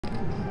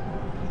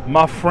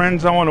My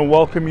friends, I want to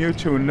welcome you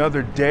to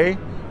another day,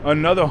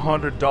 another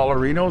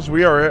 $100-inos.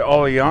 We are at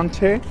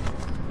Aliante.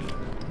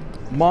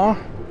 Ma,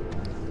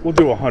 we'll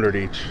do 100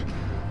 each.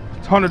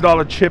 It's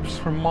 $100 chips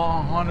for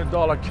Ma,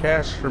 $100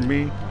 cash for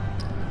me.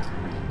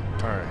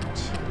 All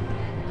right.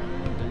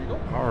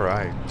 All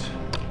right.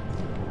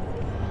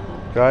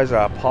 Guys,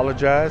 I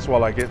apologize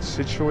while I get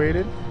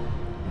situated.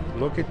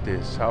 Look at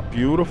this, how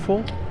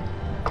beautiful.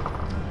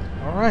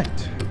 All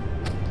right.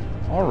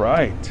 All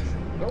right.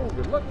 Oh,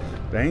 good luck.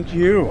 Thank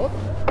you. Oh.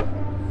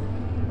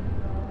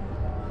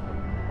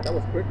 That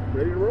was quick.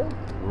 Ready to roll?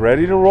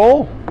 Ready to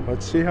roll.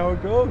 Let's see how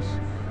it goes.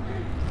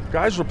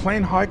 Guys, we're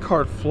playing high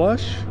card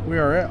flush. We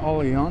are at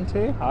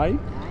Aliante. Hi.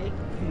 Hi.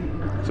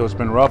 So it's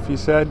been rough, you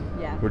said?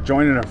 Yeah. We're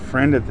joining a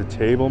friend at the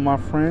table, my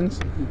friends.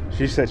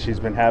 She said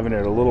she's been having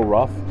it a little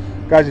rough.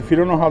 Guys, if you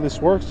don't know how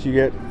this works, you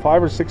get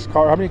 5 or 6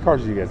 cards. How many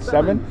cards do you get?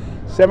 Seven?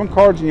 7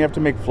 cards, and you have to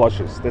make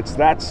flushes. That's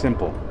that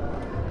simple.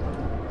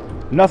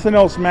 Nothing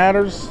else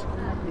matters.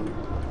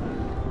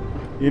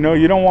 You know,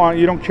 you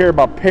don't care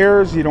about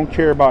pairs, you don't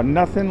care about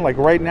nothing. Like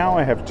right now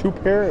I have 2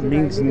 pair, it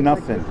means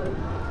nothing.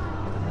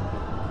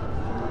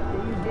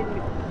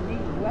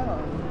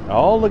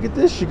 Oh, look at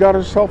this. She got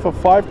herself a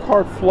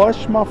 5-card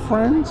flush, my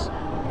friends.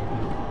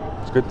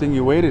 It's a good thing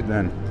you waited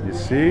then. You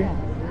see?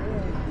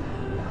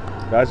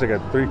 Guys, I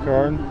got 3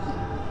 cards.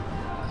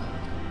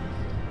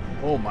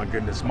 Oh my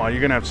goodness, Ma,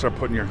 you're gonna have to start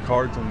putting your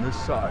cards on this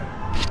side.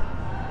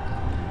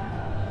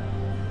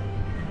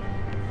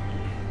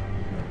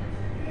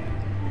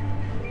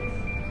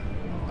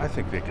 I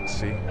think they can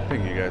see. I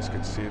think you guys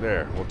can see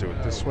there. We'll do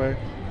it this way.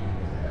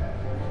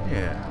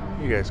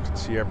 Yeah, you guys can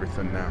see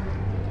everything now.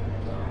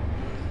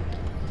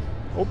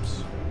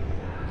 Oops.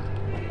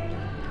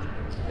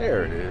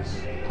 There it is.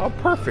 How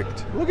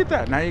perfect. Look at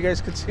that. Now you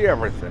guys can see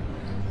everything.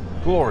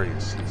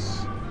 Glorious.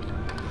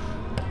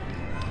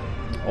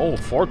 Oh,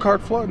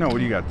 4-card flush? No, what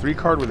do you got?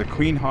 3-card with a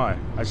queen high.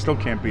 I still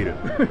can't beat it.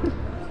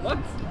 What?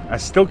 I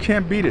still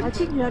can't beat it. I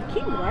think you're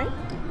king, right?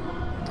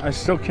 I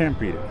still can't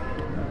beat it.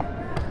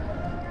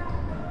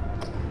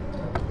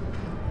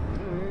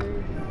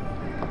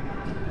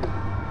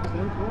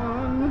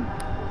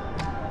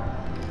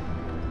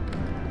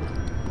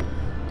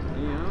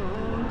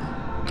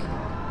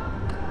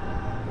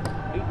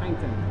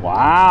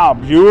 Wow,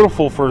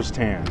 beautiful first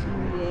hand.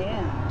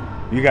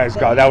 Yeah. You guys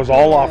got, that was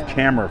all off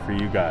camera for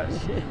you guys.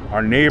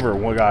 Our neighbor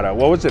got a,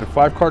 what was it, a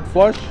 5-card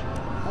flush? It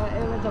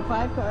was a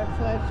 5-card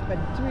flush, but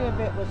 3 of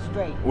it was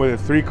straight. With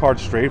a 3-card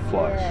straight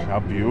flush. Yeah. How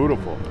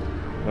beautiful.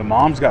 The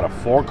mom's got a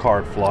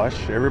 4-card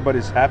flush.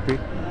 Everybody's happy.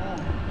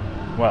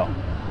 Yeah. Well,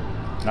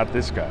 not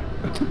this guy.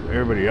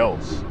 Everybody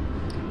else.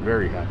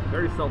 Very happy.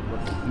 Very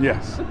selfless.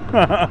 Yes.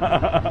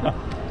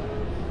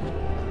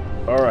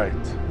 All right.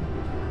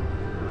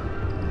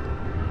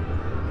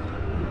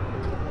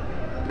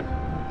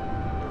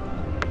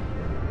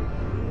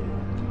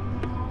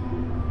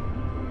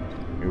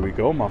 Here we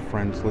go, my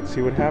friends. Let's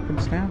see what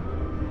happens now.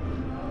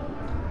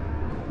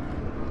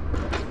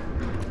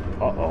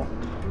 Uh-oh.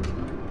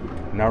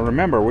 Now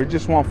remember, we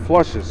just want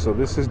flushes, so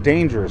this is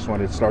dangerous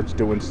when it starts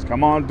doing...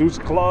 Come on, deuce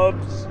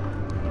clubs.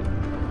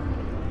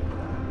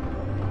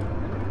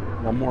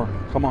 One more.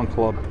 Come on,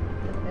 club.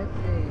 Let's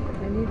see.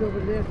 I need over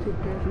there 2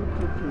 pairs.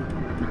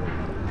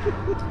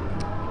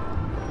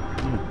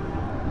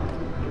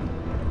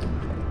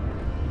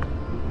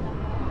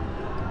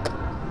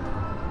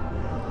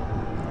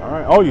 All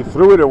right. Oh, you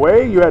threw it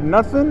away? You had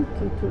nothing?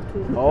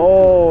 2.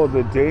 Oh,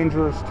 the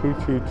dangerous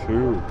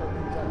 222.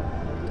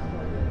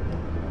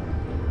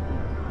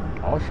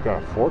 Oh, she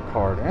got a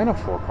 4-card and a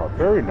 4-card.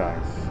 Very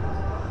nice.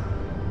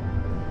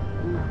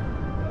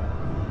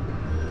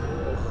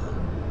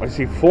 I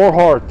see 4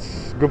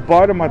 hearts.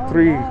 Goodbye to my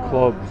 3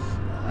 clubs.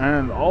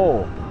 And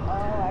oh,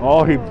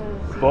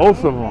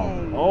 both of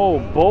them. Oh,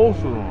 both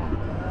of them.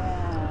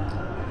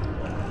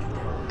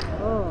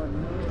 Oh,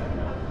 no.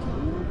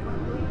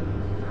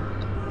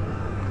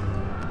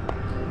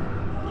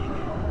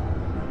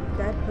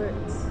 That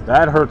hurts.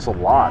 That hurts a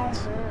lot.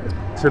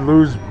 To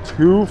lose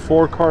 2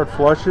 4-card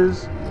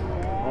flushes.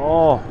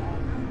 Oh.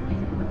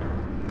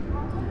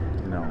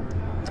 No.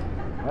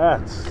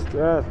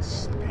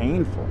 That's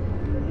painful.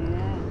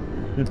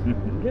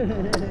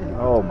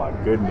 Oh my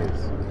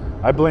goodness.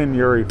 I blame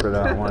Yuri for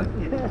that one.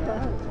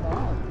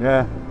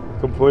 Yeah,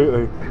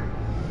 completely.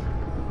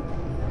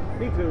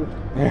 Me too.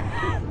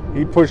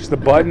 He pushed the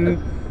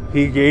button.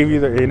 He gave you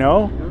the, you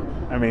know?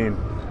 I mean,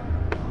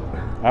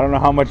 I don't know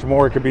how much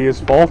more it could be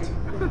his fault.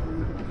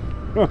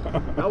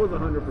 That was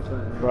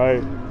 100%.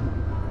 Right.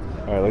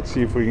 All right, let's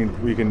see if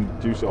we can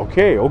do so.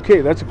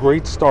 Okay, that's a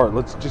great start.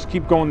 Let's just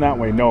keep going that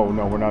way. No,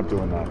 we're not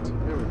doing that.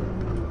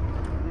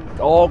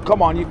 Oh,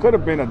 come on. You could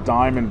have been a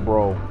diamond,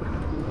 bro.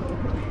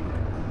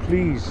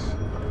 Please.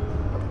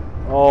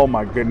 Oh,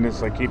 my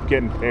goodness. I keep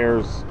getting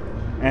pairs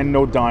and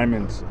no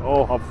diamonds.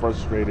 Oh, how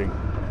frustrating.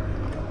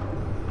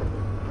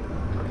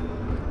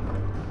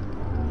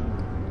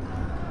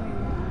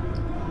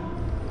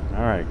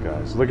 All right,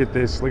 guys. Look at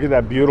this. Look at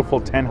that beautiful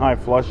 10 high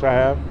flush I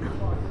have.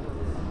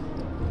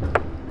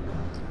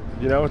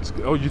 You know, it's.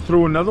 Oh, you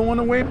threw another one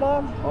away,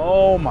 Mom?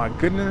 Oh my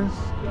goodness.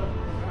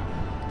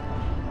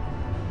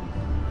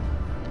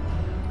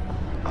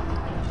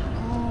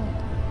 Oh.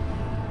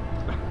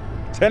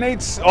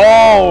 10-8.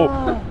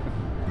 Oh,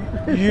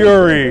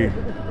 Yuri.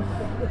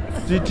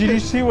 Did you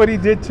see what he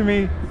did to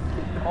me?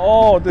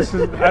 Oh, this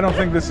is. I don't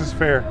think this is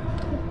fair.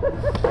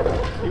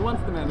 He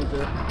wants the manager.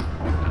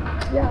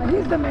 Yeah,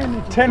 he's the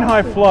manager. 10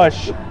 high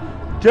flush,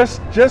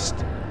 just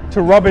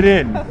to rub it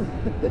in.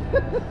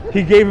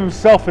 He gave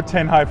himself a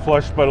 10 high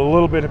flush, but a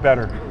little bit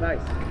better.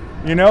 Nice.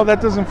 You know, that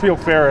doesn't feel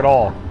fair at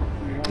all.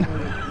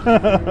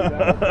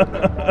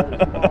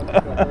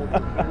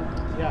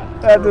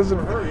 That doesn't.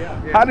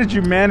 How did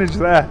you manage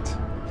that?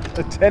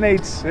 A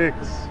 10-8-6.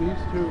 These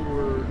two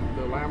were,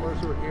 the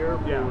Lammers were here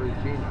for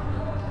Regina.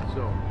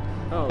 So,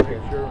 Oh, okay.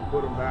 make sure and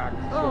put them back.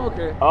 Oh,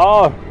 okay.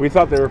 Oh, we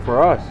thought they were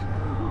for us.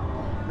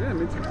 Yeah,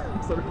 me too.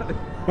 So did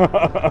I.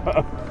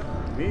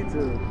 Me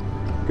too.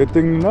 Good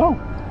thing to know.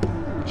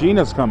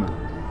 Gina's coming. I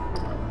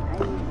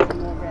need some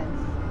more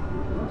reds.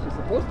 Well, she's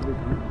supposed to be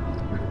coming.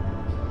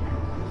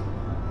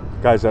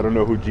 Guys, I don't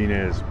know who Gina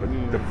is, but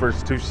the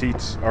first 2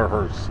 seats are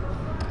hers.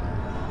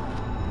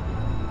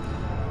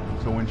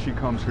 So when she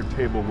comes, her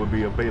table will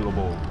be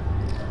available.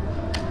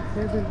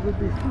 Table will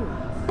be full.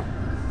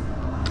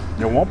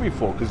 It won't be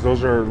full because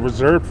those are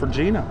reserved for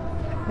Gina.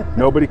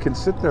 Nobody can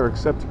sit there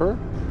except her.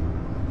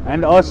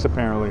 And us,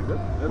 apparently.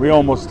 We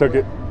almost took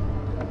it.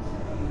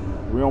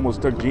 We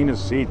almost took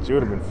Gina's seat. She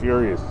would have been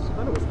furious. I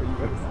thought it was for you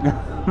guys.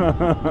 I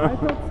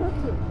thought so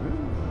too.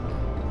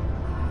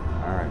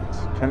 All right.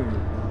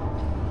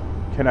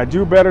 Can I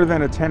do better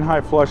than a 10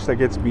 high flush that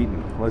gets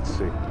beaten? Let's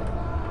see.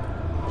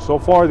 So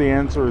far, the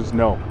answer is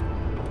no.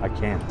 I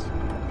can't.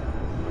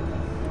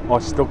 Oh,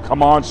 still,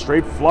 come on,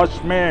 straight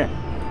flush, man.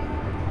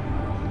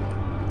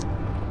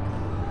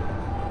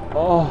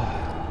 Oh,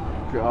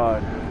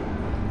 God.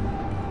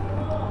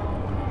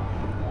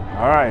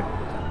 All right.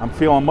 I'm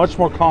feeling much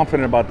more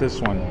confident about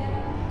this one.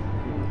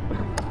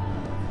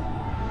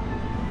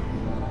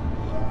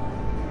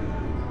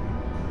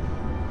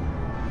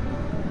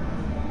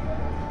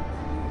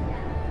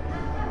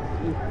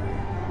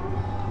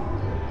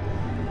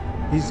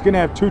 He's going to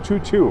have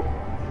 2-2-2.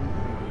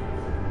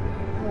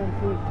 1,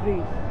 2,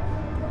 3.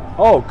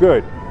 Oh,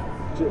 good.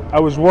 I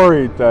was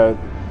worried that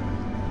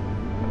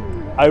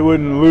I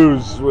wouldn't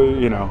lose,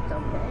 you know.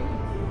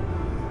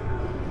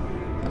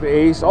 The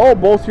ace. Oh,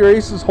 both your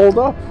aces hold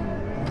up.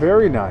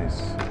 Very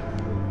nice.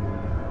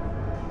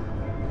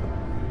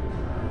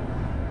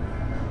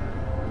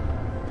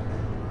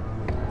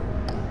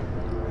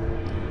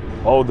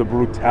 Oh, the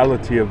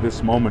brutality of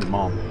this moment,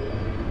 Mom.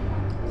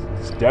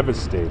 It's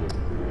devastating. Do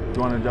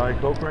you want a Diet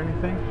Coke or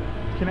anything?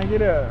 Can I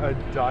get a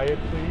diet,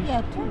 please?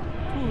 Yeah, 2.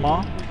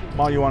 Ma?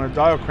 Ma, you want a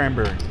diet or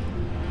cranberry?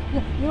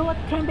 Yeah, you know what?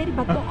 Cranberry,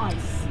 but no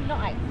ice. No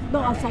ice. No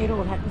outside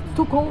roll. It's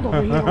too cold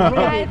over here Yeah,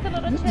 already. it's a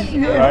little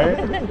chilly. Right?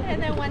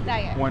 And then 1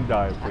 diet. One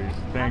diet, please.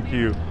 Thank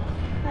you.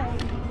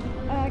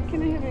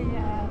 Can I have a I'm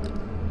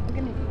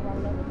gonna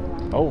roll over the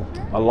line. Oh,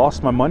 I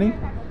lost my money?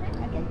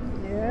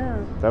 Yeah.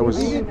 That was...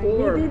 He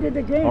did it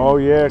again. Oh,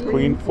 yeah,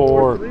 Queen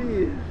 4.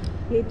 3.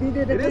 He did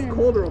it It again. is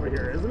colder over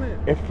here, isn't it?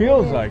 It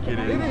feels like it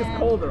It is. is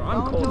colder.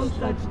 I'm Don't colder.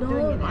 start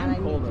doing it. I'm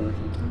colder.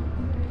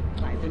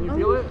 Can you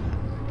feel it?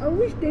 I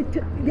wish they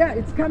yeah,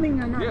 it's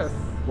coming on us. Yes.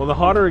 Well, the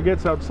hotter it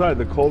gets outside,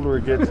 the colder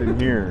it gets in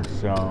here,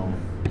 so...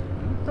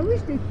 I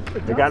wish they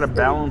They gotta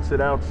balance it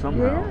out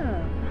somehow.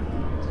 Yeah.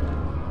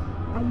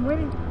 I'm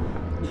wearing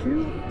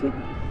 2 thick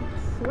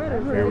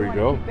sweaters. Here we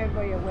go. Keep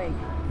everybody awake.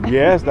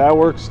 Yes, that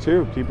works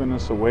too, keeping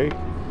us awake.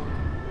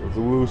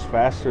 We'll lose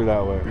faster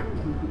that way.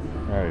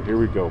 All right, here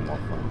we go, my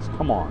friends.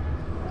 Come on.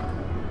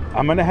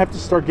 I'm gonna have to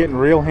start getting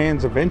real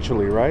hands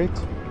eventually, right?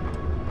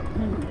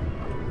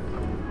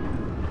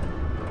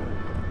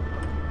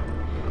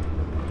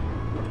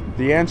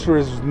 The answer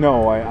is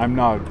no, I'm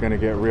not gonna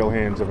get real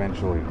hands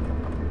eventually.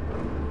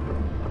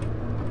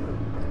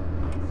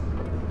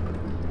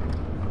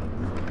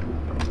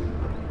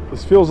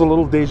 This feels a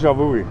little deja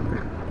vu-y.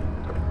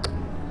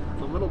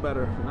 It's a little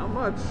better. Not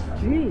much.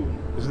 Gee.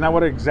 Isn't that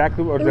what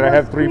exactly, or It did I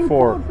have was 3-4? queen,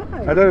 4, 5. I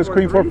thought it was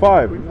queen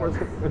 4-5. Queen 4,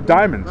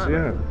 Diamonds, Right.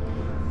 yeah.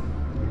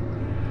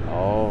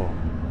 Oh,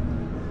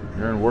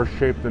 you're in worse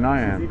shape than I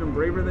He's am. even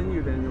braver than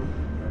you, Daniel.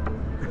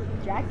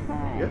 Jack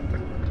 5. Yeah.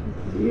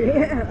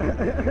 Yeah.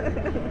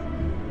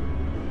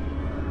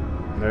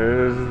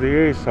 There's the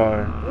ace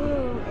high.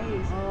 Oh,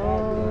 ace.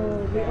 Oh,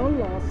 we all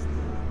lost.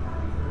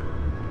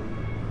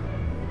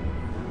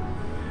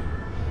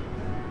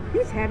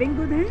 He's having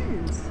good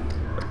hands.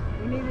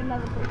 We need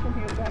another person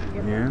here to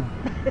get Yeah.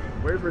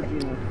 Where's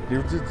Regina?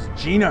 It's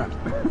Gina.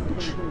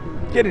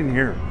 Get in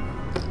here.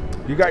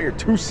 You got your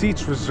 2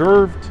 seats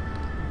reserved.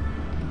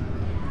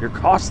 You're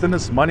costing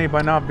us money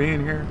by not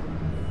being here.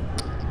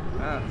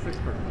 6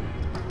 person.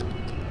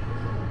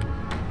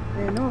 I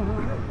know,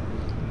 huh?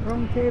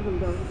 Wrong table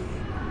though.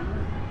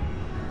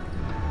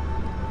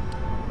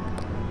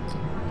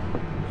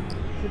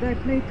 Should I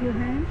play 2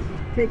 hands?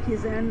 Take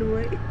his hand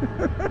away?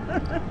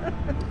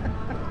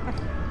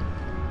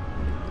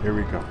 Here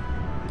we go.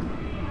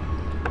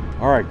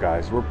 All right,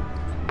 guys, we're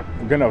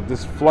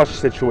This flush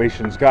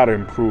situation's got to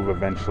improve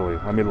eventually.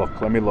 Let me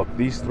look.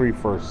 These three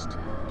first.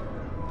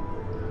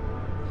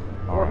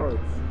 All Or right.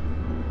 hearts.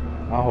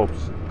 I hope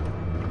so.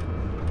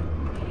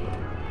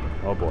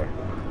 Oh boy.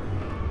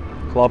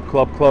 Club.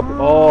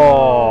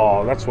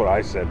 Oh, that's what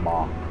I said,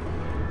 Ma.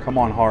 Come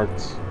on,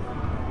 hearts.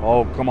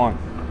 Oh, come on.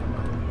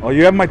 Oh,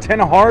 you have my 10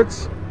 of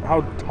hearts?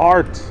 How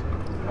heart?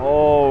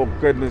 Oh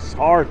goodness,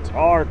 heart.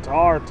 Oh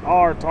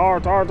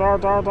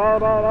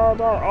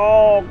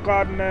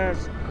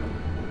goodness.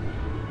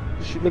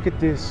 Look at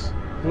this.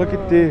 Look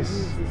at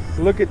this.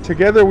 Look at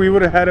together we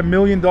would have had $1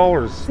 million.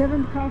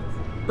 7 cards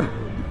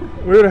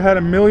We would have had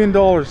 $1 million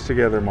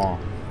together, Ma.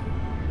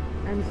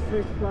 and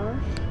straight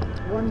flush.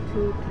 1,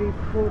 2, 3,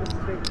 4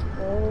 straight.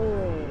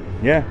 Oh.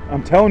 Yeah,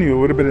 I'm telling you, it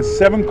would have been a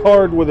 7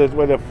 card with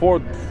a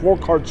 4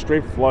 card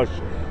straight flush.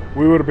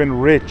 We would have been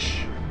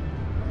rich.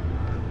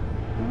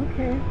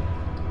 Okay.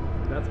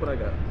 That's what I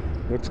got.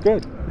 That's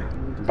good.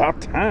 It's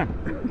about time.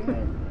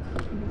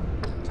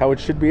 That's how it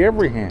should be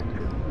every hand.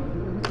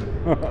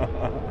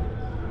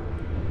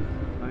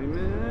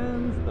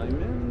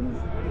 Diamonds.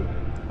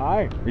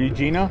 Hi. Are you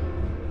Gina?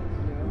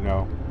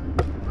 No.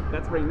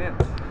 That's Raynette.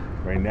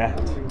 Raynette.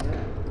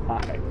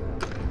 Hi.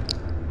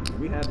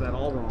 We had that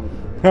all wrong.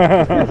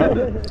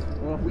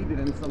 Well, we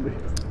didn't. Somebody.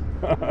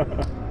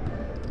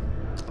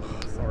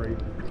 Sorry.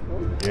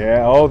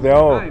 Yeah, oh,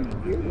 no.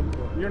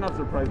 You're not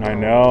surprised. I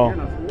know. You're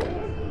not surprised.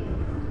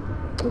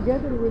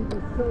 Together will be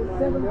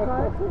 7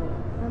 cards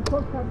and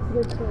 4 cards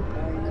straight flush.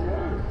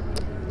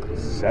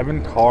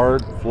 7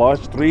 card flush,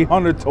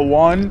 300 to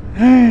 1,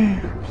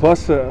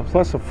 plus a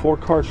 4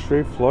 card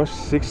straight flush,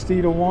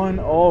 60 to 1.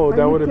 Oh,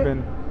 that would have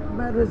been.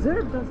 My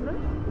reserve, that's right.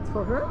 It's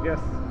for her. Yes.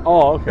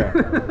 Oh, okay.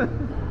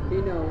 He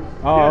knows.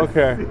 Oh, Yes,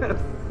 okay. Yes.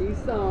 He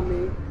saw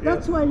me.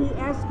 That's why he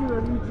asked you a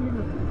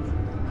Regina.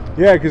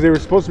 Yeah, because they were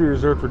supposed to be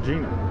reserved for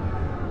Gina.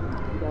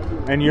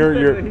 And you're.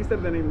 He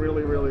said the name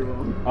really, really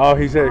wrong. Oh,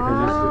 he said it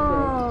because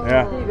Oh.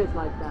 Yeah. Steve is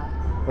like that.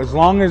 as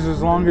long as.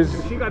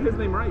 She got his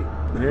name right.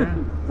 Yeah.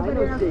 Somebody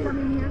know else Steve.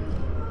 coming here?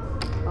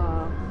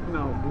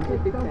 No. He's a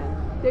big fan.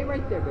 Stay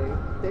right there, baby.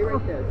 Stay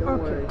right there. Don't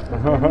worry.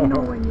 Okay. Let me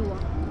know when you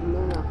want. No.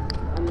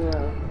 I'm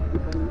gonna.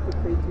 If I need to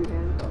play 2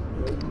 hands, I'll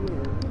play 2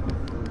 hands.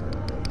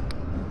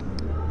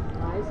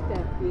 Hi,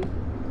 Steffi.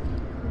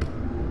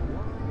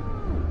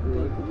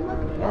 Thank you,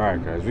 darling. All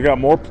right, guys, we got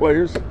more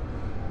players.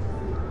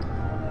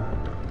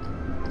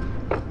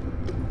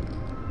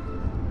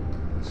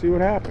 Let's see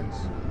what happens.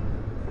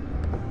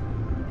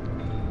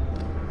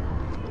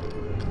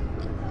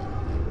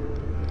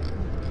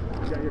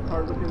 You got your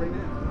card with you right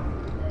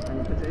now. And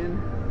you put it in.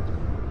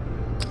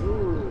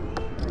 Ooh. I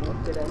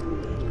looked at that.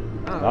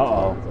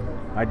 Uh-oh.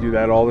 I do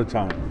that all the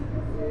time.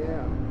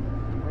 Yeah.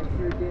 I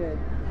sure did.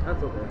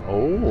 That's okay.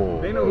 Oh.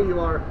 They know who you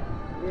are.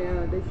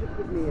 Yeah, they should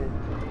put me in.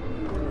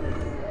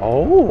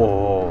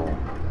 Oh.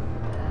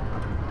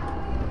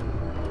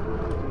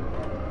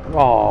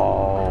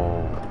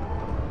 Oh.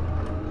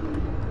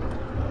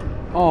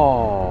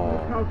 Oh.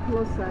 How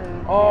close I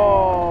am.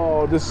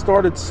 Oh. This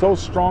started so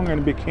strong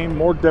and became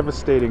more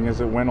devastating as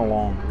it went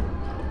along.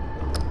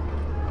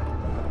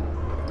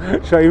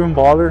 Should I even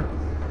bother?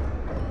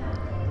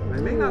 I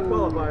may not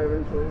qualify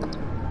eventually.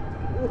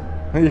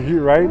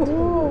 You right?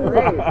 Ooh,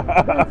 great.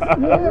 That's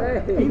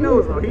great. He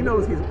knows though. He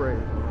knows he's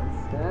brave.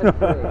 That's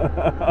great.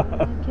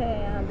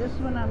 Okay, this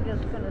one I'm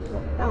just going to set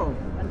Oh. down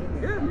under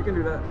here. Yeah, you can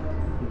do that.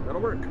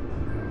 That'll work.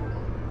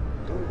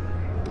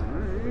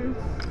 Nice.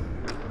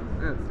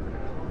 That's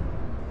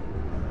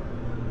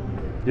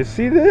You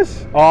see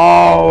this?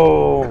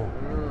 Oh,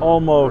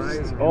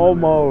 almost, right.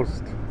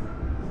 almost. There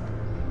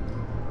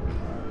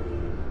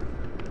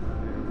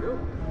you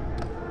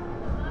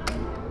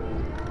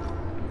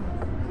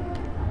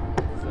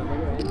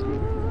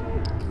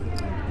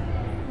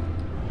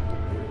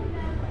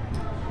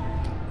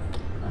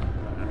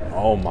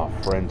Oh, my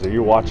friends, are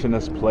you watching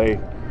us play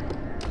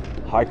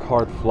high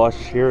card flush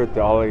here at the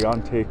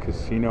Aliante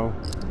Casino?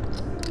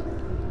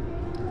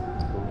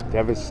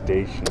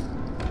 Devastation.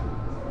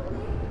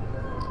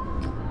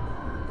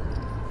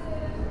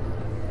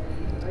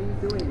 How you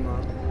doing,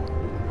 Mom?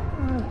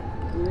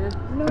 Yeah?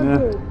 No Yeah.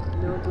 good.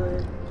 No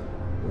good.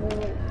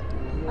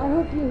 I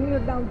hope you hear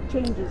down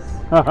changes.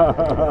 I'm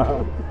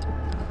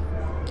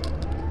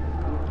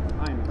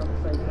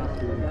Upside down.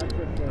 That's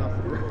okay. I'll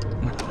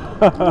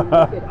Look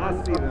at I'll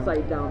I'm see them.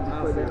 upside down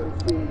I'll before see the them.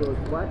 machine goes,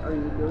 what are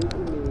you doing to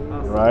me?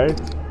 I'll see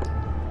Right? I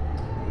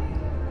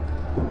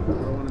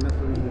don't want to mess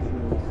with these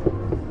machines.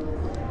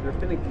 They're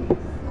finicky.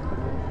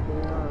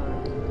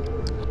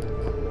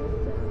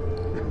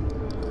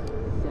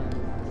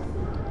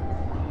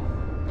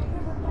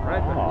 Right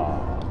back.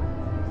 Ah.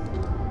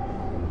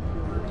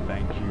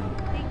 Thank you.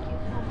 Thank you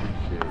so much.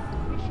 Appreciate it.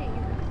 Appreciate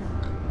you.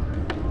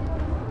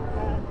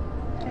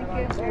 Thank you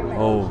very much.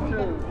 Oh, For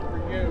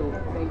you.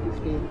 Thank you,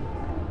 Steve.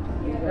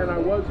 And I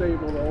was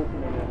able to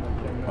open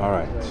it. all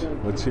right.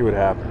 Let's see what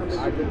happens.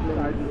 I just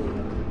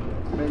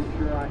made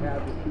sure I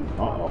had the 2 spots.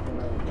 Uh-oh.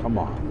 Come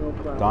on. No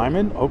problem.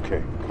 Diamond?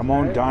 Okay. Come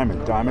on,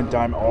 diamond. Diamond,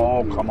 diamond.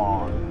 Oh, come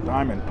on.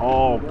 Diamond.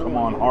 Oh, come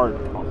on, heart.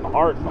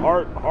 heart.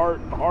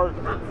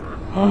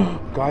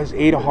 Guys,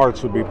 8 of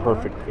hearts would be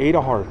perfect. 8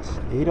 of hearts.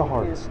 8 of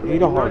hearts.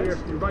 8 of hearts.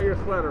 You brought your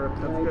sweater.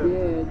 That's I good.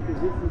 did,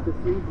 because this is the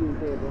freezing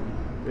table.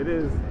 It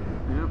is.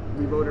 Yep,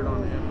 we voted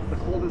on it. It's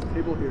the coldest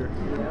table here.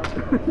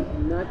 Yep.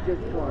 Not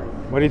just twice.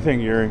 What do you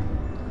think, Yuri?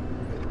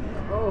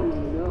 Oh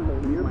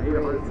no, you're My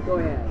brave. hearts. Go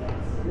ahead.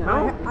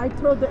 No. I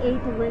throw the 8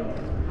 away.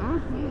 Huh?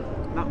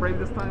 Not brave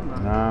this time?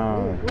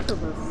 No. Both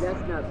of us.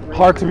 That's not brave.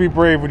 Hard to be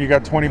brave when you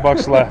got 20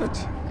 bucks left.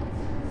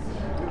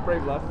 Who's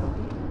brave left?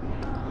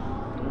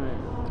 Alright.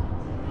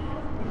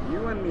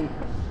 You and me.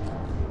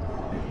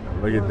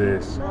 Look at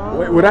this.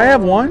 Wait, would I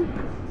have won?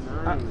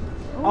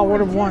 I would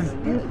have won.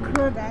 You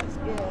could. That's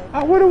good.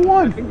 I would have I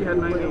won. think you had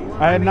 9-8.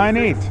 I had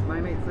 9-8.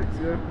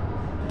 9-8-6, yeah.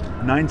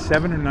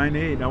 9-7 or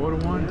 9-8. I would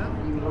have won.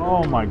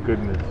 Oh my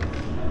goodness.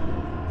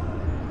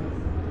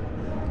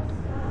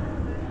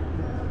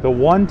 The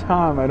one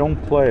time I don't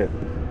play it.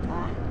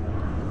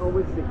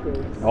 Always the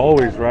case.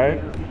 Always, right?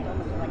 It's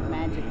almost like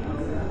magic.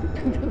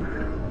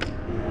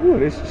 Ooh,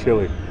 it is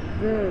chilly.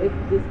 This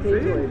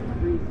table is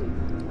freezing.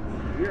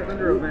 We're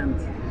under a vent.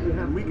 You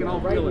have We can all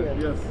right feel it,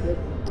 here. yes. This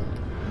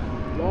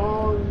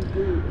long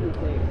boot is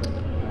there.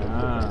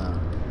 Ah.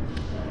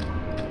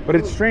 But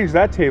it's strange,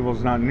 that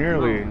table's not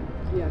nearly...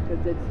 Yeah,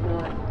 because it's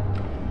not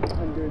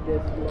under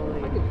this I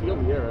line. can feel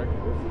the air,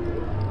 actually.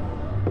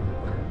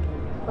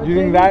 But You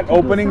then think that you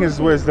could do opening is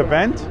something. the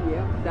vent?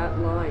 Yep, that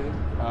line.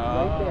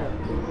 Right there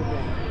is the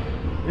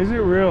vent. Is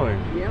it really?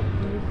 Yep,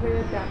 when you play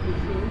at that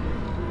machine,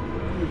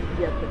 you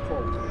get the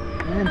cold.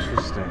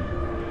 Interesting.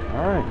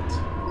 All right.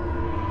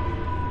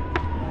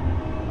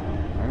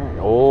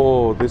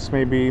 Oh, this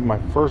may be my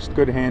first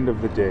good hand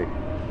of the day.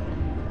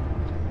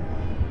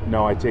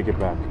 No, I take it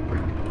back.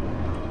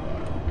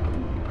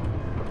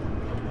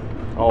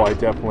 Oh, I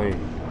definitely...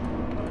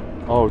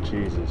 Oh,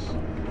 Jesus.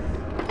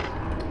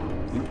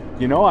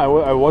 You know,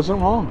 I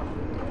wasn't wrong.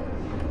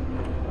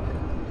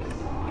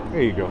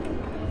 There you go.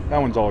 That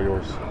one's all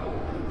yours.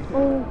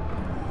 Oh,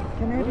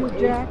 can I have your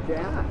jack?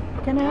 Jack.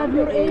 Can I have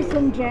your ace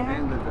and jack?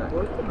 And the deck.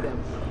 Both of them.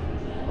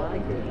 My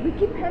goodness. We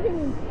keep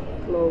having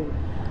closed.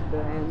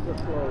 The hands are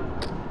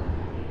closed.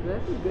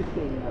 That's a good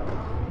thing, though.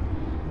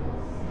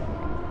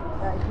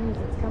 That means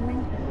it's coming.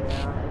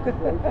 Yeah, it's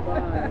close by.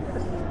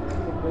 That's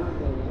a good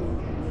thing.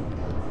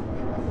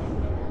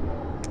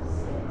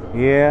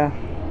 Yeah.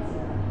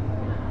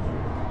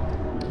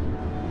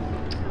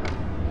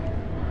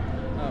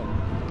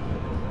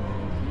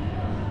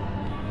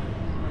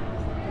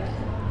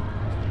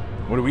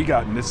 What do we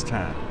got in this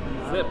time?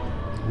 Zip.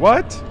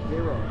 What?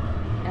 0.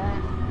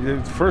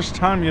 The first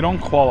time you don't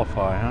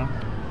qualify, huh?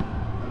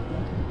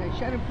 I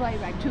should have played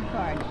by 2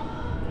 cards.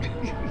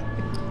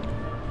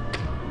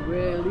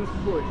 Well, at least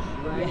push,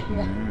 right?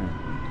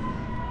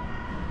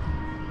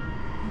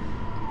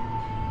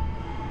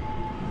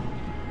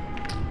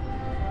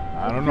 I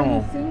don't What kind know.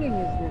 of singing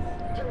is this?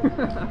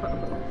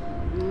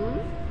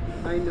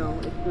 I know,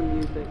 it's the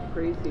music.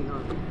 Crazy,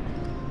 huh?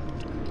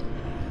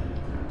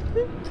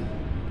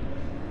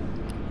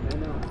 I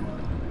know.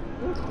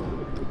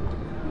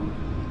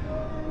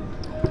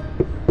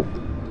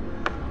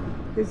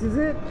 This is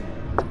it.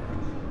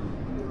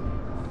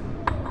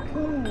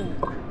 Ooh.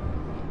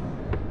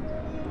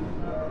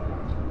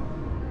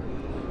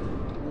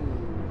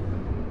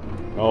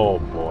 Oh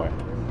boy.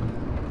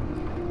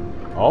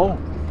 Oh.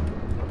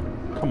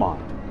 Come on.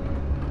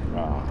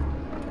 Ah.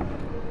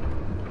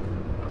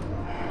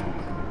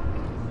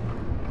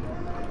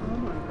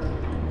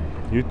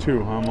 You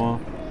too, huh, Ma?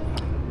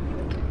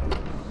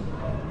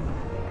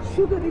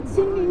 Sugar, it's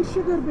singing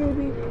sugar,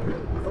 baby.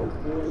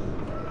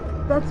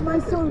 That's my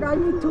song. I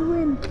need to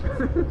win.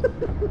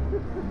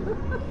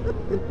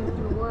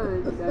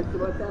 52-1, that's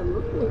what that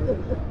looks like.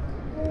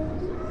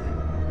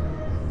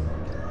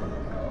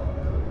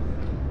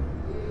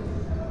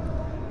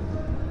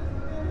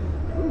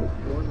 Ooh,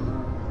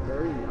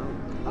 very young.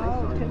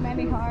 Oh, too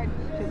many hearts.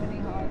 Too many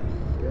hearts.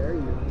 Very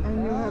young.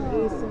 And you have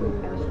ace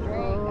and And a straight.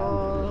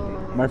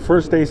 oh. My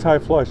first ace high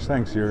flush.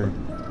 Thanks, Yuri.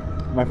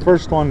 My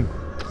first one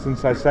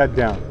since I sat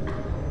down.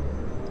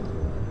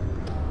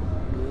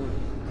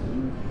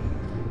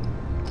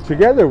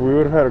 Together, we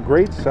would have had a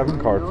great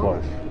 7-card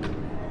flush.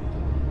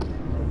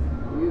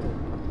 Beautiful.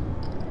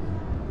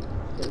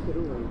 Take it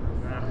away.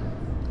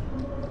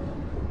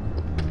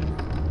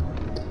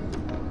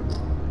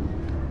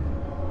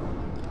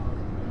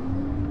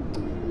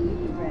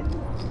 Red.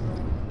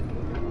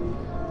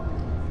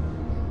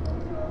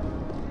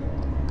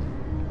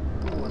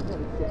 What a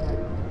sad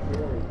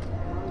story.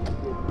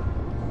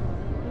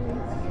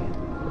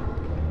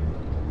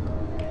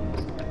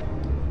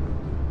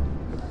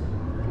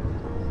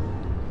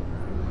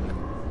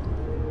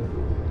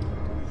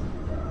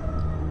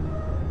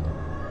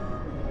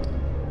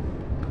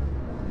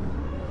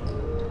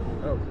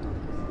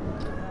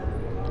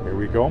 Here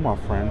we go, my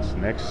friends.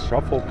 Next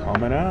shuffle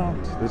coming out.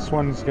 This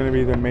one's going to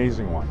be the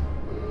amazing one.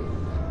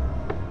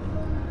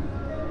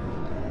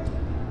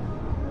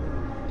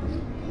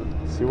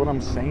 See what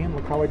I'm saying?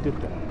 Look how I did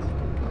that.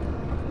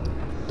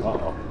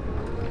 Uh-oh.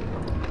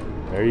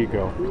 There you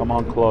go. Come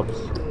on, clubs.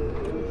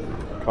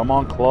 Come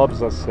on,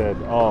 clubs, I said.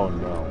 Oh,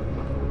 no.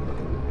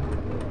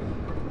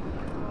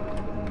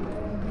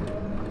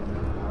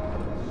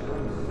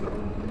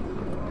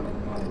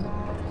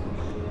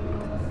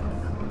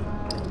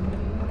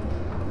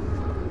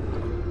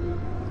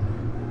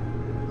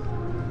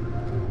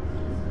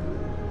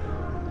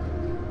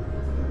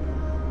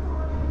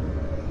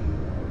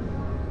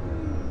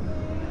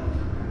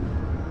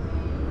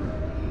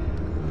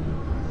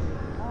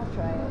 I'll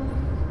try it.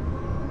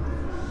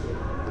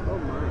 Oh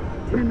my.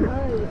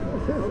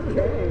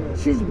 Okay.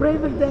 She's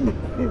braver than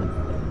him.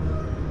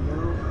 No,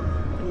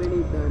 too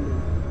many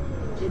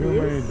diamonds. Too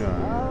many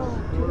diamonds.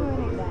 Oh, too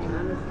many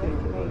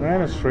diamonds.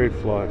 And a straight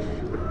flush.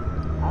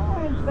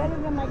 Oh, it's better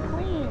than my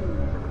queen.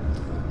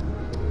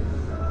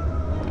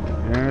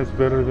 And it's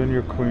better than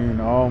your queen.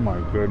 Oh my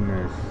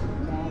goodness.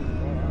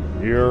 That's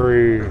better.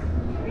 Yuri.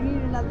 We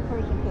need another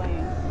person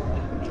playing.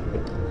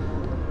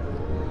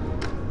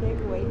 Take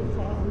away his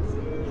hands.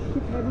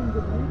 Keep having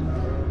the dream.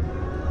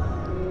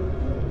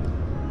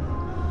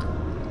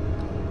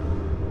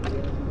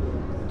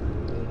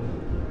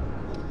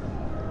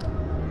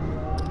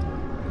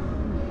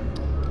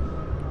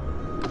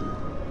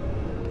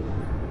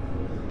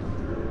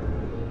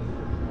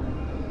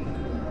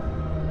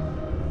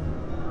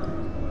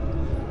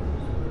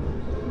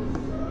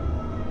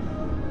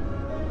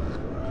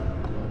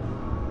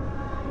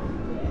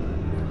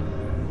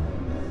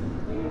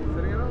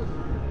 Setting it up.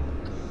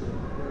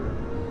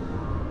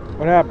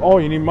 What happened? Oh,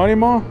 you need money,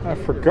 Ma? I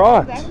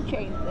forgot. That would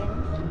change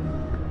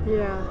things.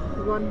 Yeah,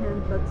 one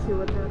hand, let's see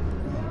what happens.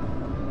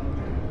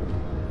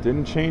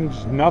 Didn't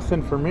change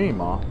nothing for me,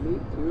 Ma. Me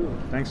too.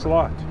 Thanks a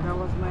lot. That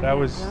was my That hand,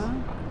 was- huh?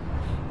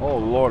 Oh,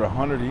 Lord,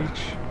 100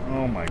 each?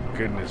 Oh, my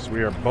goodness.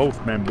 We are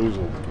both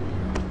bamboozled.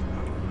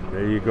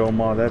 There you go,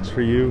 Ma. That's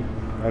for you.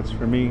 That's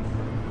for me.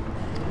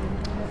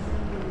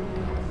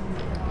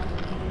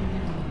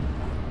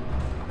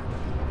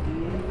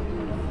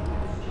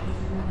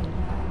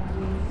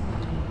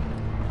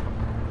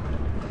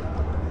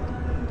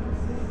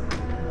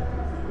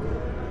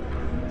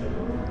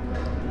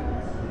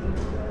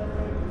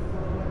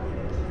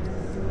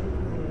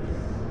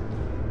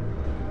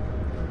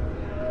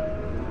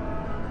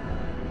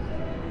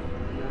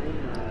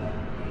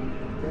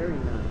 Very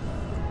nice.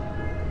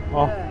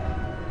 Oh,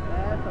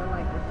 That's what I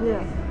like to see.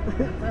 Yeah.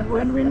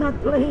 When we're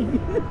not playing.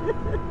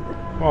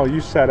 well,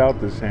 you sat out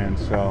this hand,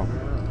 so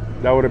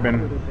that would have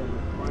been...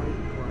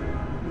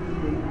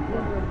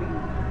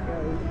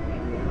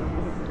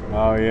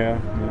 Oh, yeah,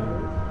 yeah.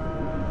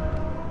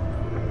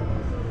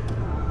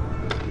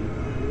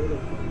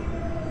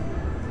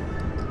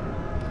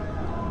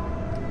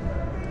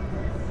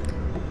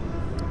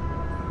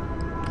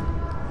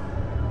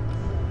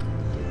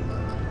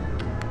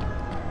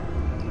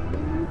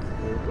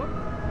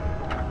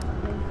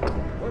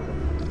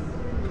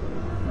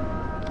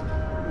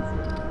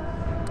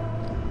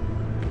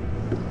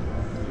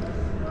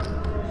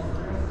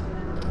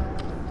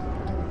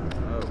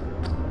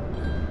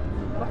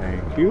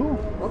 Thank you.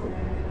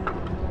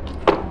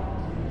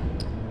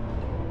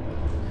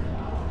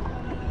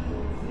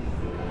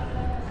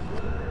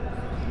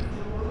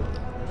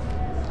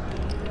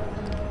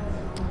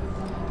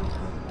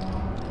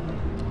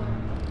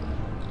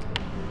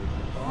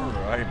 All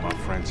right, my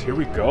friends, here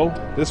we go.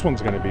 This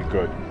one's gonna be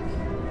good.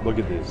 Look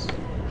at this.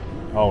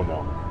 Oh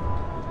no.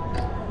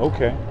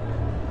 Okay,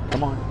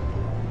 come on.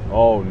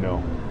 Oh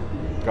no.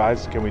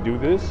 Guys, can we do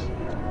this?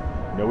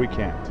 No, we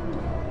can't.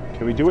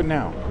 Can we do it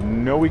now?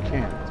 No, we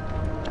can't.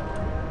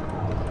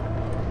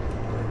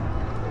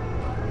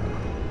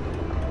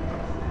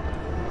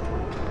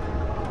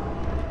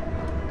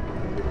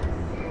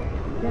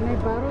 Can I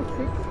borrow 6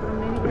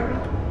 from anybody?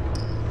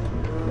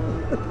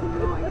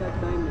 No, I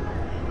got diamonds.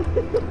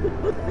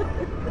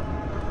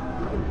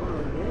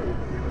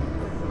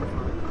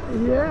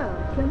 Yeah.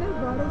 Can I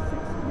borrow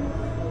 6, please?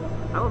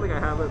 I don't think I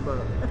have it, but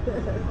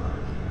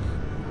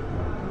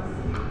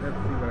let's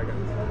see what I got.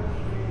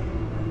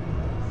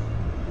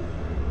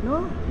 No,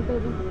 he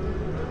doesn't.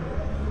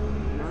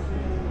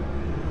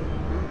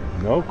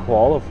 No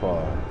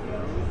qualifier.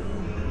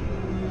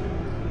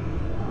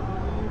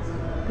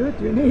 Good,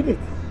 you need it.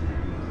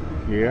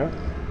 Yeah.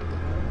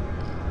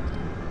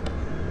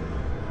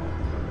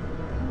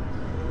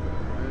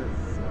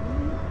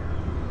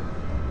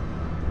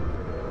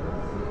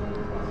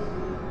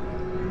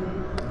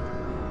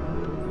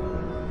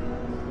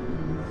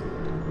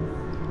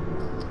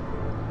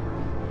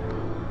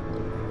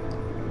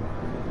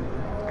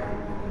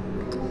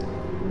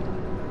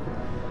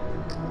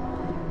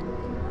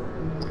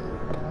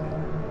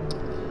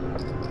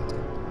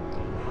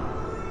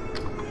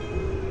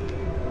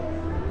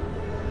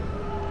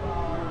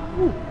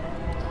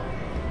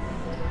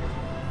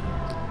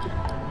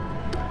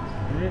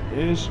 It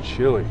is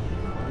chilly.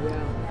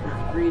 Yeah,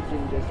 it's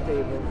freezing this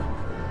table.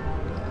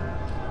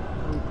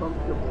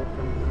 Uncomfortable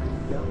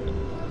sometimes,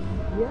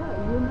 yeah.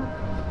 Yeah, you're not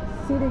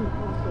sitting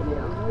comfortable.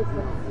 Yeah. No, it's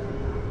not.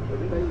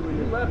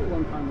 You left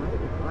one time,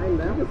 right? I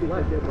left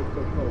because it was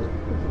so cold.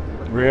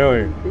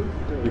 Really?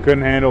 You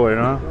couldn't handle it,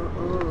 huh?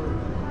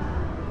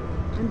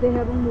 Uh-uh. And they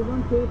have only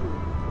one table.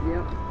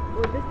 Yep.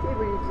 Well, this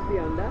table used to be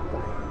on that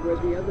side, where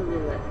the other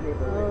roulette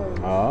table is.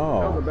 That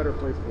was a Oh. better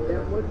place for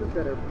That it. was a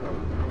better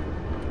place.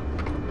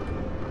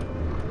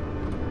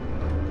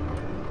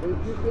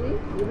 Don't you think?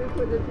 Even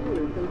for the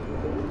viewers, don't you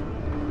think?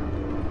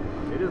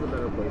 It is a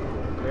better place for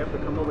it. They have to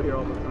come over here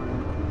all the time.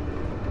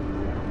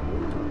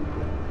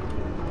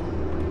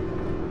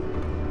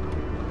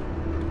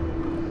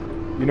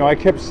 You know, I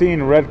kept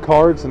seeing red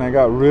cards and I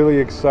got really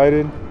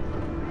excited.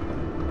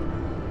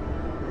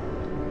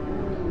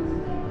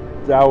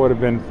 That would have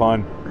been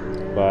fun,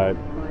 but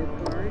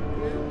 5 cards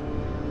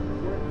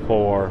here.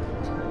 4.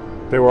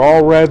 They were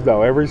all red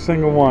though, every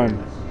single one.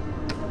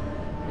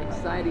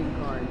 Exciting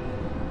cards.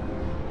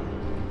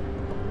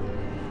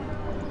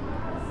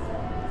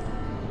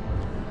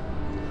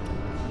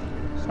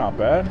 It's not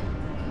bad.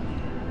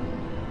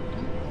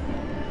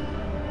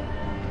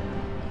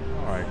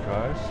 All right,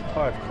 guys,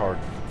 5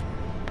 cards.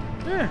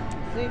 Yeah.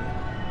 See?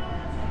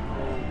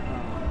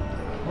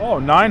 Oh,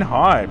 9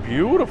 high,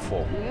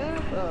 beautiful.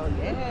 Beautiful.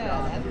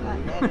 Yeah, that's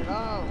not bad at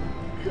all.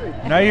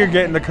 Now you're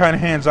getting the kind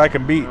of hands I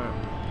can beat.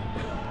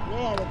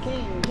 Yeah, the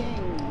king.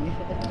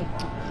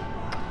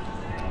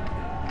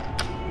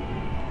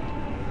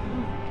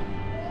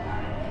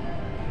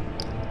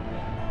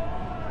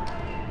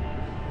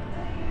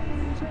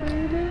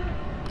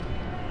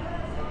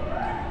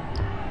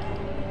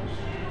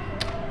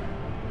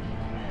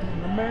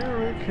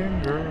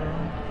 American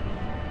girl.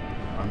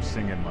 I'm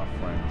singing, my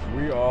friends.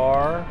 We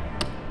are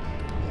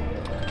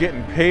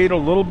getting paid a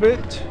little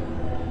bit,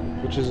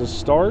 which is a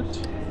start.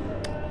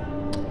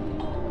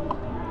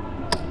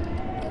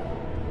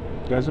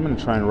 Guys, I'm going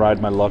to try and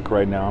ride my luck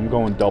right now. I'm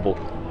going double.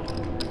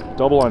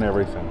 Double on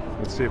everything.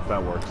 Let's see if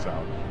that works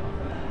out.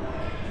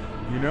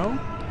 You know?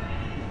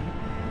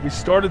 We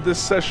started this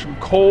session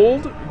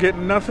cold,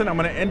 getting nothing. I'm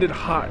going to end it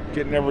hot,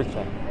 getting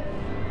everything.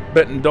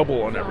 Betting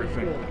double on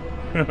everything.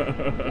 That's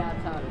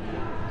how it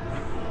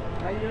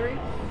is. Right, Yuri?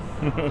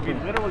 We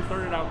literally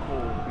started out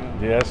cold.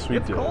 Yes, we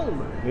It's did. cold.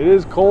 It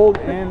is cold,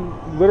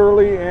 and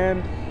literally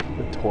and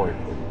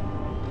rhetorically.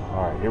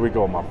 All right, here we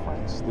go, my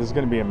friends. This is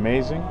going to be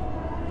amazing.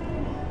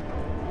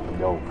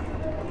 No.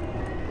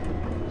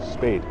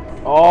 Spade.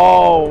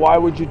 Oh, why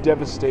would you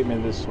devastate me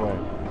this way?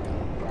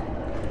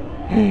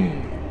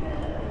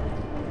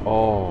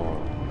 Oh.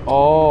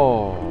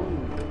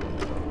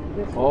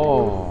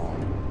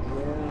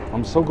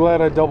 I'm so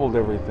glad I doubled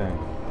everything.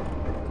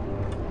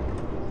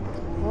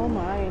 Oh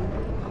mine.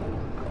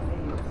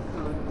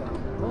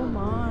 Oh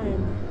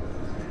mine.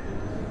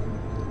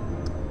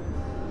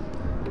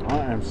 I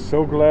am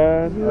so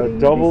glad I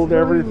doubled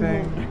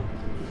everything.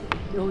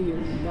 No, you're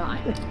not.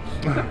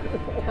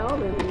 Tell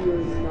them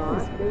you're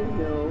not. They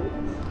know.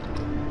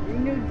 We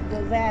knew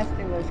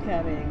disaster was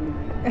coming.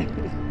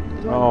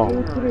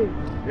 1, 2, 3.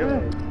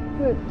 Yep.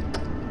 Good.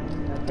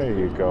 There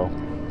you go.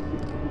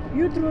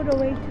 You threw it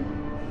away too.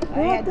 I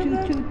had Both of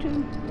them? 2,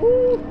 2, 2.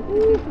 Ooh,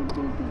 2, 2,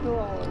 2, 2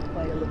 all over the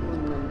place.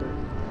 Telephone number.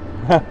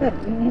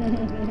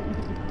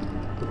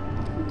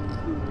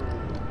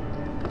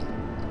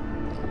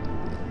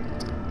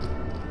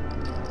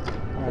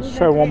 Let's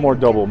try one more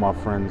double, my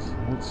friends.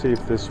 Let's see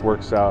if this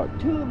works out.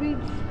 2 of each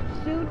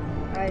suit.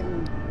 I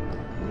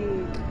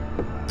need.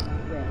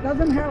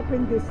 doesn't help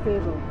in this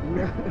table.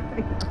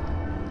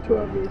 2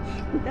 of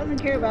each. Doesn't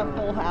care about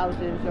full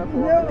houses or No,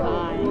 four of a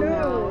kind.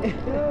 no.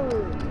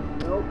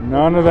 Nope.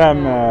 None of that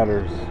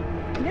matters.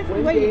 And this is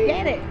the way you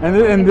get it.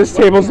 And this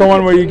table's the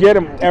one where you get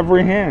them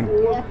every hand.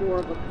 Four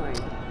of a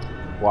kind.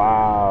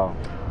 Wow.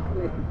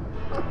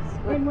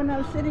 And when I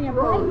was sitting at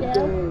Wrong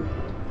blackjack, day.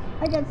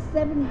 I got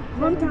seven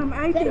One time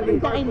I did 7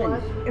 it.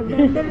 diamonds.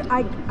 And then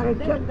I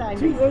got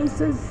 3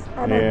 aces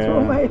and I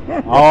threw my Yeah.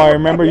 hand. Oh, I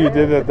remember you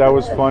did that. That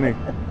was funny.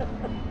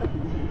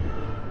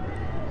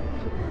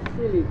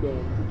 Silly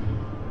game.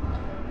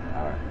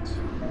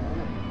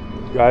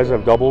 Guys,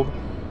 I've doubled.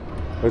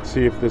 Let's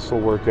see if this will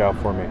work out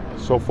for me.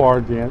 So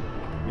far, the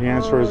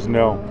answer is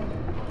no.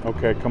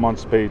 Okay, come on,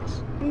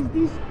 spades. Is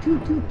this 2,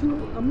 2,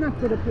 2? I'm not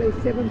going to play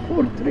 7,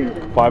 4, 3.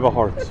 5 of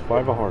hearts.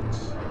 5 of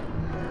hearts.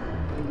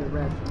 And the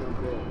rest no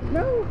good.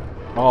 No.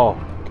 Oh,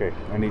 okay.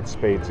 I need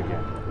spades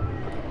again.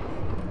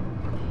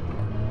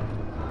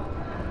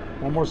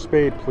 One more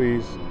spade,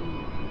 please.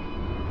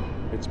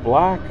 It's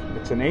black.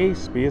 It's an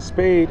ace. Be a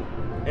spade.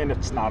 And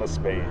it's not a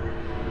spade.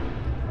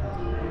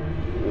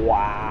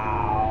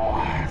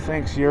 Wow.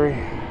 Thanks, Yuri.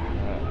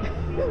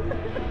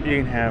 You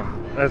can have.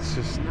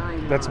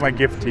 That's my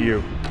gift to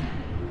you.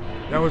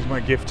 That was my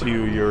gift to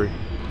you, Yuri.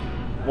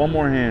 One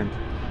more hand.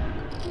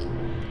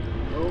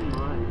 Oh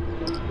my.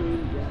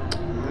 Something that.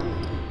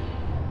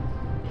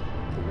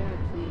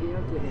 Somebody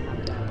else didn't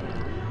have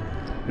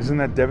that. Isn't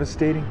that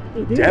devastating?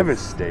 It is.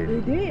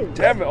 Devastating. It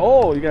is.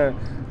 Oh, you got.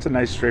 It's a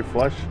nice straight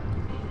flush.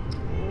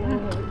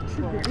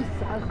 This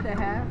house to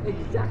have.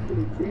 Exactly.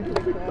 See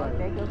what we thought.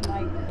 There goes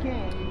my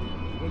king.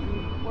 It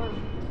didn't work.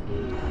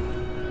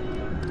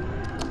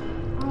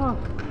 Oh,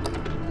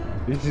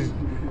 This is.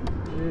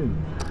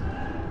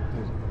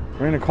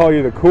 We're gonna call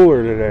you the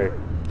cooler today.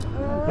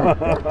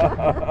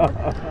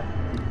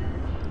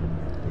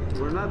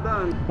 We're not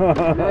done. Not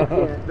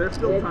yet. There's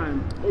still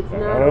time. It's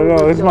not. I don't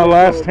know. This is my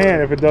last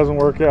hand if it doesn't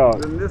work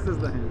out. Then this is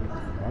the hand.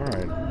 All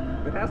right.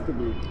 It has to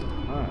be.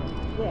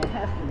 Yeah, it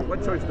has to be.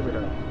 What choice do we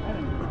have?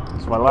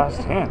 It's my last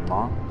hand,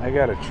 Mom. I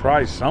gotta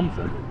try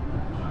something.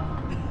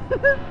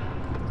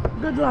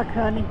 Good luck,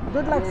 honey.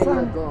 Good luck, There you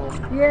son. go.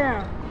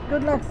 Yeah,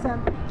 good luck,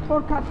 son.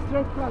 4 cups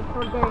straight flush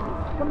for game.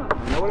 Come on.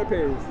 I know what it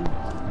pays.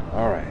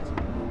 All right.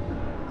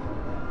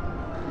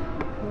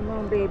 Come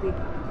on, baby.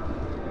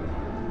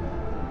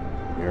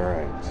 You're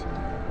right.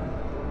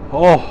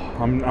 Oh,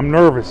 I'm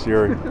nervous,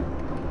 Yuri.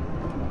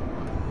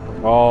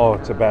 Oh,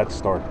 it's a bad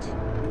start.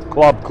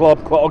 Club.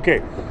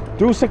 Okay,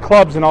 deuce of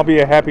clubs and I'll be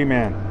a happy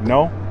man.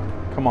 No?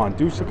 Come on,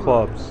 deuce of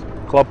clubs.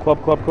 Club.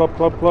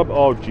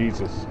 Oh,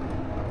 Jesus.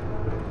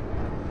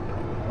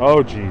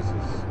 Oh, Jesus.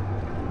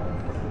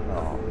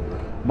 Oh.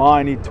 Ma,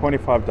 I need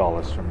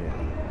 $25 from you.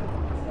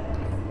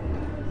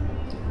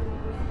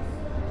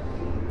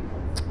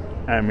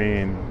 I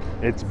mean,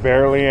 it's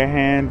barely a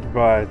hand,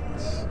 but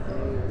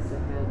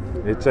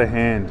it's a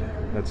hand.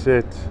 That's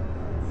it.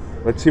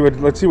 Let's see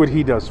what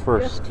he does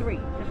first. Just 3.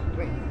 Just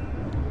 3.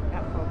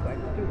 Not 4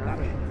 cards. 2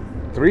 cups.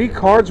 3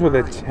 cards with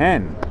a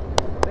 10.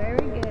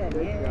 Very good.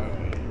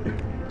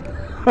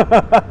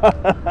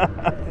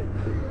 Yeah.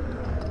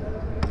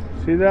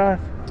 See that?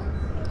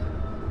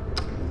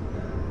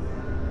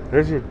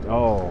 There's your.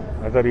 Oh,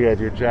 I thought you had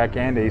your Jack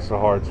and Ace of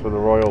Hearts for the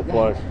Royal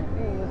Flush.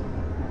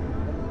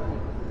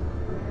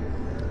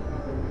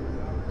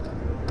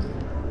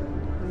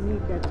 I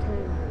need that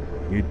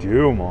 10. You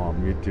do,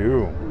 Mom. You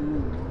do.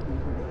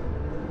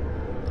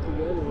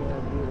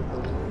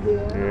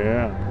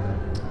 Yeah.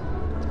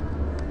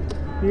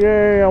 Yeah.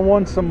 Yay! I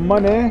won some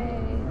money.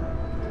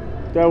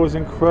 That was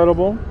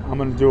incredible. I'm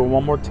gonna do it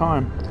one more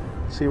time.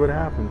 See what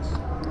happens.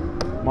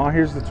 Ma,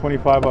 here's the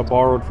 25 I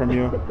borrowed from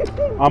you.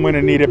 I'm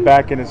gonna need it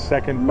back in a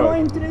second, No but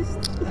interest.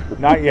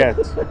 not yet.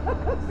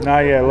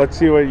 Not yet. Let's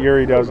see what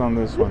Yuri does on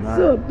this one. All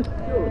right. Good.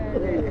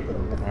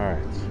 All right.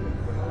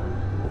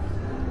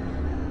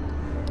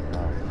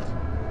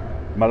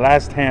 My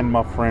last hand,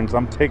 my friends.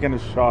 I'm taking a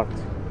shot.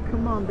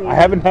 Come on, baby. I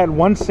haven't had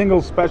one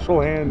single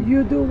special hand.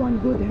 You do one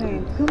good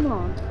hand. Come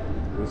on.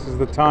 This is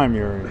the time,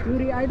 Yuri.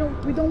 Yuri,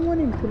 we don't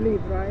want him to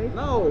leave, right?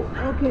 No.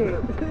 Okay.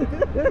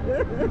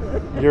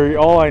 Yuri,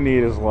 all I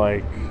need is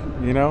like,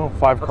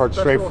 5-card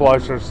straight special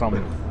flush or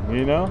something.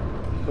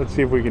 Let's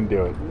see if we can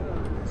do it.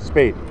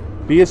 Spade.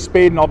 Be a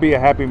spade and I'll be a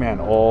happy man.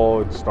 Oh,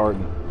 it's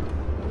starting.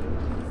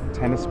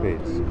 10 of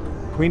spades.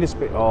 Queen of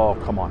spades. Oh,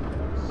 come on.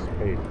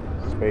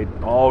 Spade.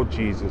 Oh,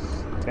 Jesus.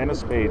 10 of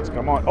spades.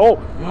 Come on. Oh,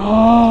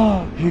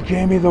 you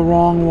gave me the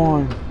wrong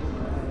one.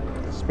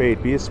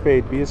 Spade. Be a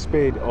spade.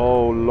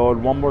 Oh,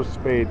 Lord. One more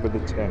spade with a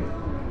 10.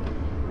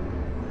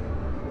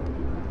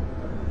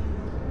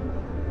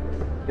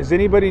 Does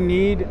anybody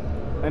need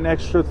an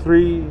extra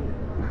 3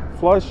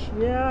 flush?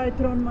 Yeah, I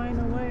thrown mine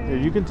away. Here,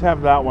 you can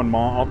have that one,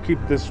 Ma. I'll keep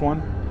this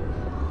one.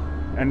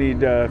 I need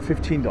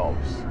 $15.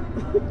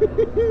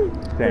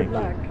 Thank Good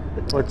luck.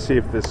 you. Let's see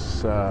if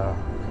this...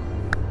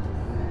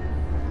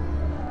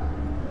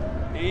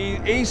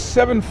 Ace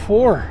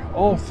 7-4.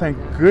 Oh, thank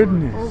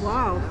goodness. Oh,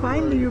 wow.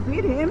 Finally, you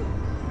beat him.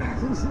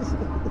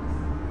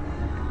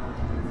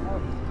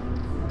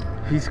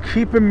 He's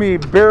keeping me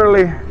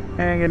barely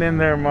hanging in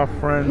there, my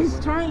friends. He's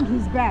trying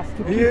his best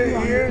to keep He you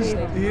on the is.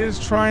 table. He is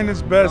trying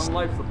his best. On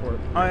life support.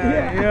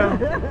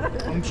 Yeah.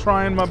 I'm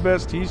trying my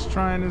best. He's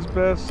trying his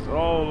best.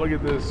 Oh, look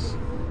at this.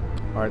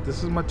 All right,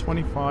 this is my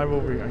 25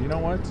 over here. You know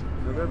what?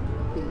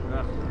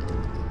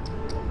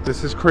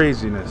 This is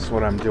craziness,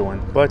 what I'm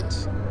doing.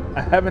 But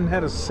I haven't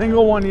had a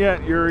single one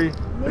yet, Yuri. Need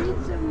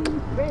some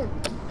bread.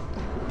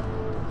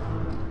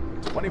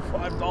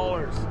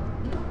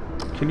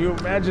 $25. Can you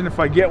imagine if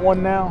I get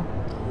one now?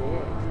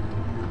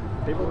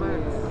 Table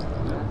max. That's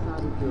how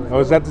to do it. Oh,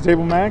 is that the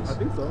table max? I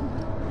think so.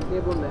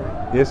 Table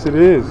max. Yes, it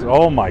is.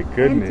 Oh my 20,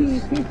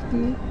 goodness. 50.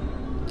 50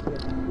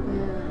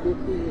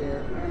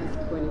 here.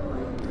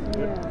 25.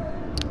 Yeah.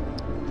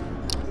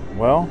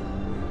 Well,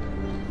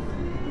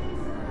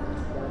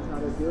 That's how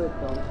to do it,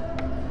 though.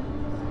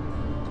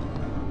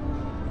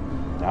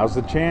 now's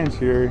the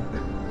chance, Yuri.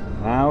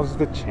 Now's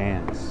the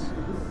chance.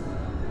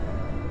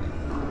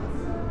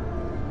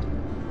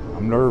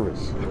 I'm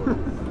nervous.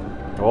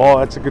 Oh,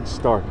 that's a good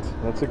start.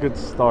 That's a good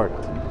start.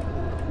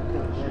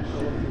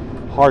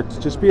 Heart.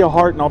 Just be a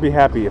heart and I'll be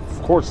happy.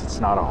 Of course it's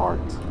not a heart.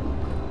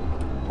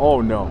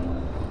 Oh, no.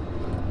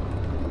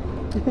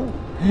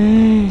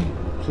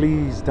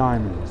 Please,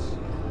 diamonds.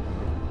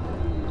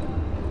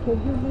 Can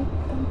you make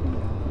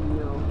something?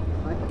 No.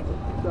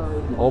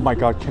 Sorry. Oh, my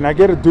God. Can I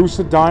get a deuce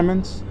of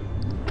diamonds?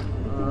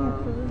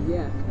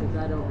 Yes, because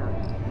I don't have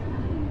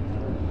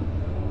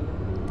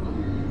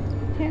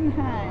it. 10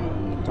 high.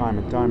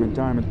 Diamond.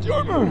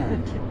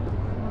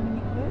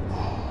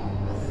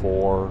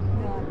 4.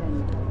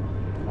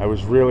 I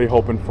was really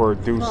hoping for a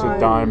deuce of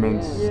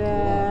diamonds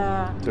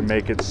Yeah. to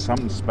make it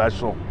something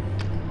special.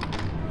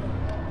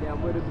 That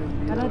would have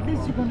been But beautiful. at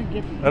least you're going to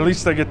get At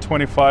least I get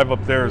 25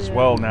 up there as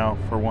well now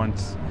for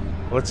once.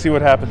 Let's see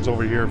what happens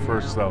over here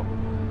first though.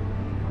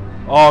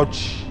 Oh,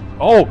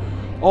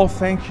 Oh,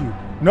 thank you.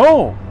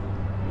 No.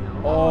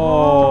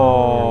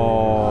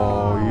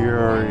 Oh,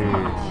 Yuri.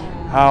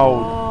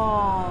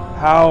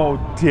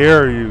 How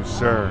dare you,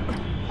 sir?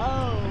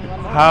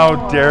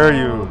 How dare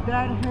you?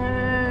 That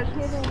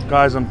hurts.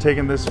 Guys, I'm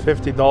taking this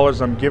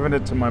 $50. I'm giving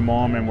it to my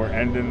mom, and we're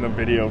ending the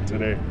video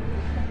today.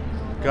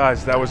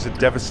 Guys, that was a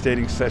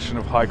devastating session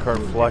of high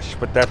card flush,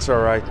 but that's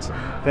all right.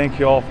 Thank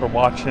you all for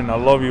watching. I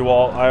love you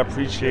all. I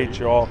appreciate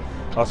you all.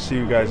 I'll see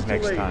you guys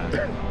next time.